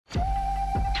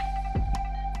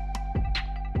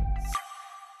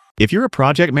If you're a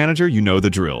project manager, you know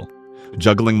the drill.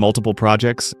 Juggling multiple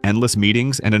projects, endless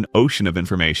meetings, and an ocean of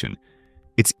information.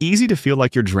 It's easy to feel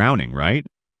like you're drowning, right?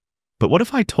 But what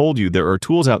if I told you there are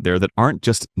tools out there that aren't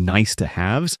just nice to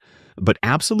haves, but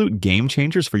absolute game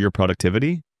changers for your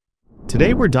productivity?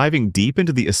 Today, we're diving deep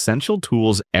into the essential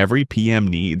tools every PM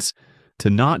needs to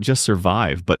not just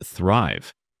survive, but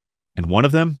thrive. And one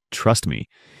of them, trust me,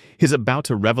 is about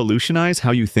to revolutionize how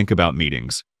you think about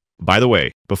meetings. By the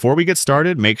way, before we get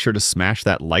started, make sure to smash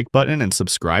that like button and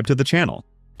subscribe to the channel.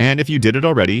 And if you did it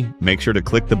already, make sure to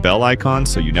click the bell icon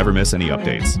so you never miss any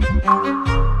updates.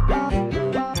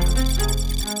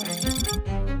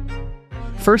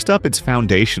 First up, it's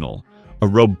foundational, a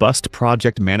robust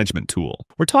project management tool.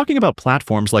 We're talking about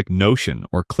platforms like Notion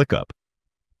or ClickUp.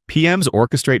 PMs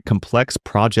orchestrate complex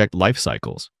project life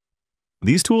cycles.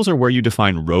 These tools are where you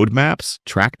define roadmaps,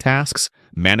 track tasks,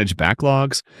 manage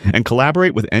backlogs, and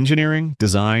collaborate with engineering,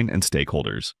 design, and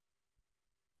stakeholders.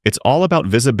 It's all about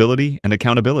visibility and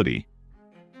accountability.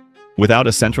 Without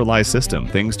a centralized system,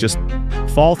 things just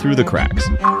fall through the cracks.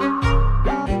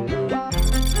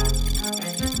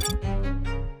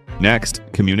 Next,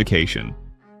 communication.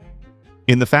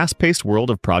 In the fast-paced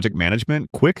world of project management,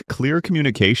 quick, clear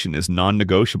communication is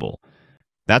non-negotiable.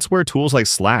 That's where tools like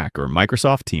Slack or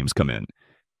Microsoft Teams come in.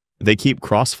 They keep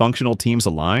cross-functional teams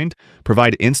aligned,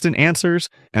 provide instant answers,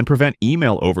 and prevent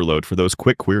email overload for those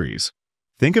quick queries.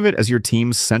 Think of it as your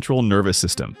team's central nervous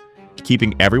system,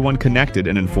 keeping everyone connected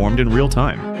and informed in real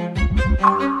time.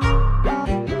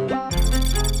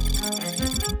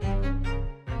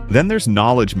 Then there's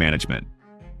knowledge management.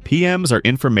 PMs are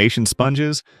information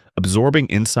sponges, absorbing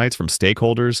insights from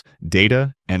stakeholders,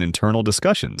 data, and internal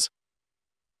discussions.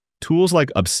 Tools like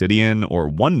Obsidian or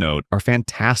OneNote are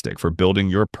fantastic for building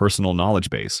your personal knowledge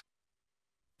base.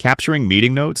 Capturing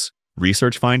meeting notes,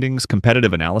 research findings,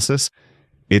 competitive analysis,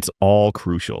 it's all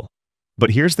crucial.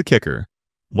 But here's the kicker.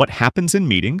 What happens in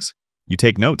meetings? You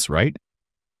take notes, right?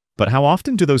 But how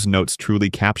often do those notes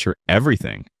truly capture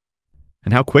everything?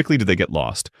 And how quickly do they get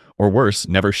lost, or worse,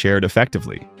 never shared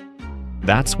effectively?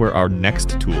 That's where our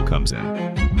next tool comes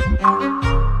in.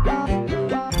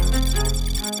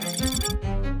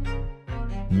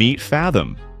 Meet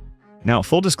Fathom. Now,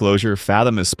 full disclosure,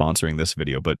 Fathom is sponsoring this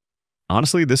video, but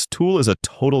honestly, this tool is a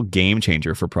total game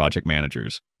changer for project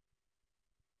managers.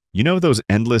 You know those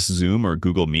endless Zoom or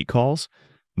Google Meet calls?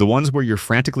 The ones where you're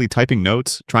frantically typing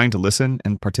notes, trying to listen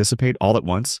and participate all at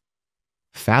once?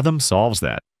 Fathom solves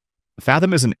that.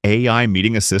 Fathom is an AI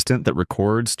meeting assistant that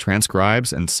records,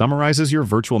 transcribes, and summarizes your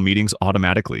virtual meetings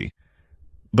automatically.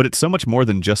 But it's so much more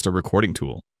than just a recording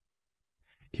tool.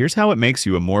 Here's how it makes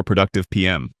you a more productive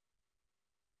PM.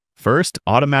 First,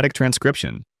 automatic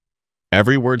transcription.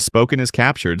 Every word spoken is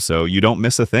captured so you don't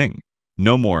miss a thing.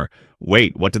 No more,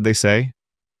 wait, what did they say?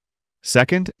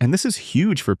 Second, and this is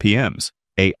huge for PMs,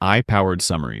 AI-powered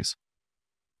summaries.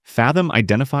 Fathom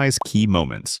identifies key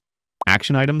moments,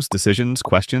 action items, decisions,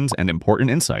 questions, and important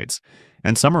insights,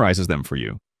 and summarizes them for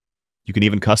you. You can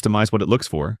even customize what it looks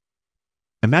for.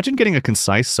 Imagine getting a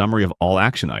concise summary of all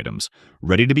action items,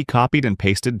 ready to be copied and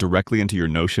pasted directly into your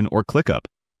Notion or ClickUp.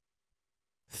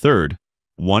 Third,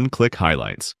 one-click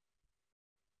highlights.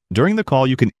 During the call,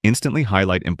 you can instantly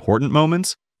highlight important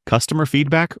moments, customer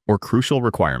feedback, or crucial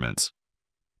requirements.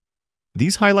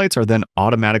 These highlights are then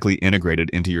automatically integrated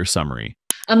into your summary.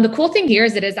 The cool thing here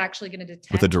is it is actually going to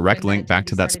detect with a direct link back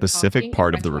to that specific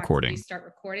part of the recording.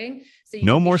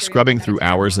 No more scrubbing through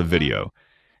hours of video.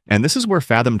 And this is where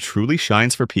Fathom truly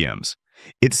shines for PMs.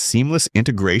 It's seamless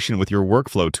integration with your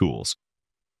workflow tools.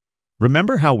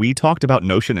 Remember how we talked about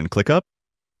Notion and ClickUp?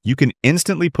 You can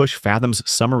instantly push Fathom's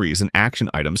summaries and action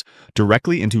items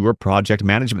directly into your project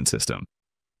management system.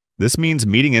 This means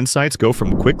meeting insights go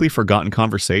from quickly forgotten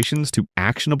conversations to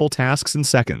actionable tasks in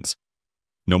seconds.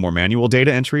 No more manual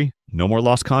data entry, no more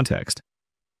lost context.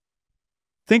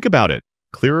 Think about it.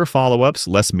 Clearer follow-ups,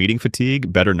 less meeting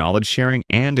fatigue, better knowledge sharing,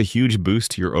 and a huge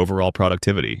boost to your overall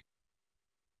productivity.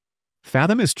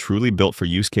 Fathom is truly built for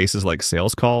use cases like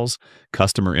sales calls,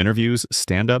 customer interviews,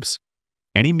 stand-ups.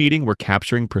 Any meeting where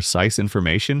capturing precise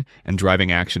information and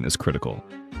driving action is critical.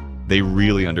 They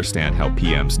really understand how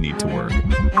PMs need to work.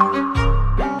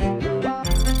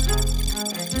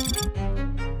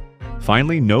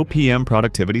 Finally, no PM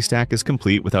productivity stack is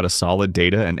complete without a solid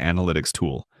data and analytics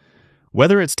tool.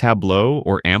 Whether it's Tableau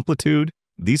or Amplitude,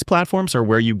 these platforms are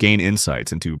where you gain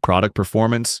insights into product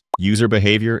performance, user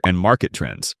behavior, and market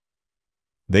trends.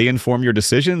 They inform your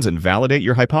decisions and validate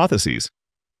your hypotheses.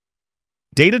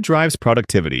 Data drives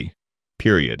productivity,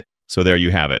 period. So there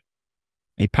you have it.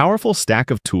 A powerful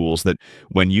stack of tools that,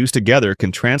 when used together,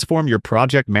 can transform your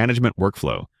project management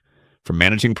workflow. From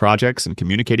managing projects and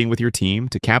communicating with your team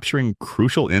to capturing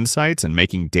crucial insights and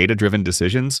making data-driven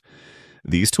decisions,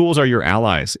 these tools are your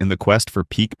allies in the quest for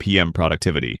peak PM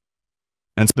productivity.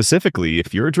 And specifically,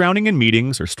 if you're drowning in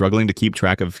meetings or struggling to keep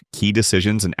track of key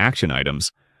decisions and action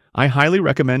items, I highly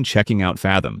recommend checking out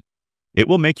Fathom. It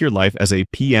will make your life as a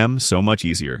PM so much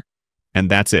easier. And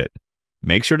that's it.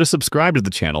 Make sure to subscribe to the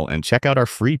channel and check out our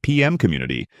free PM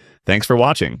community. Thanks for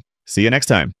watching. See you next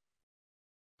time.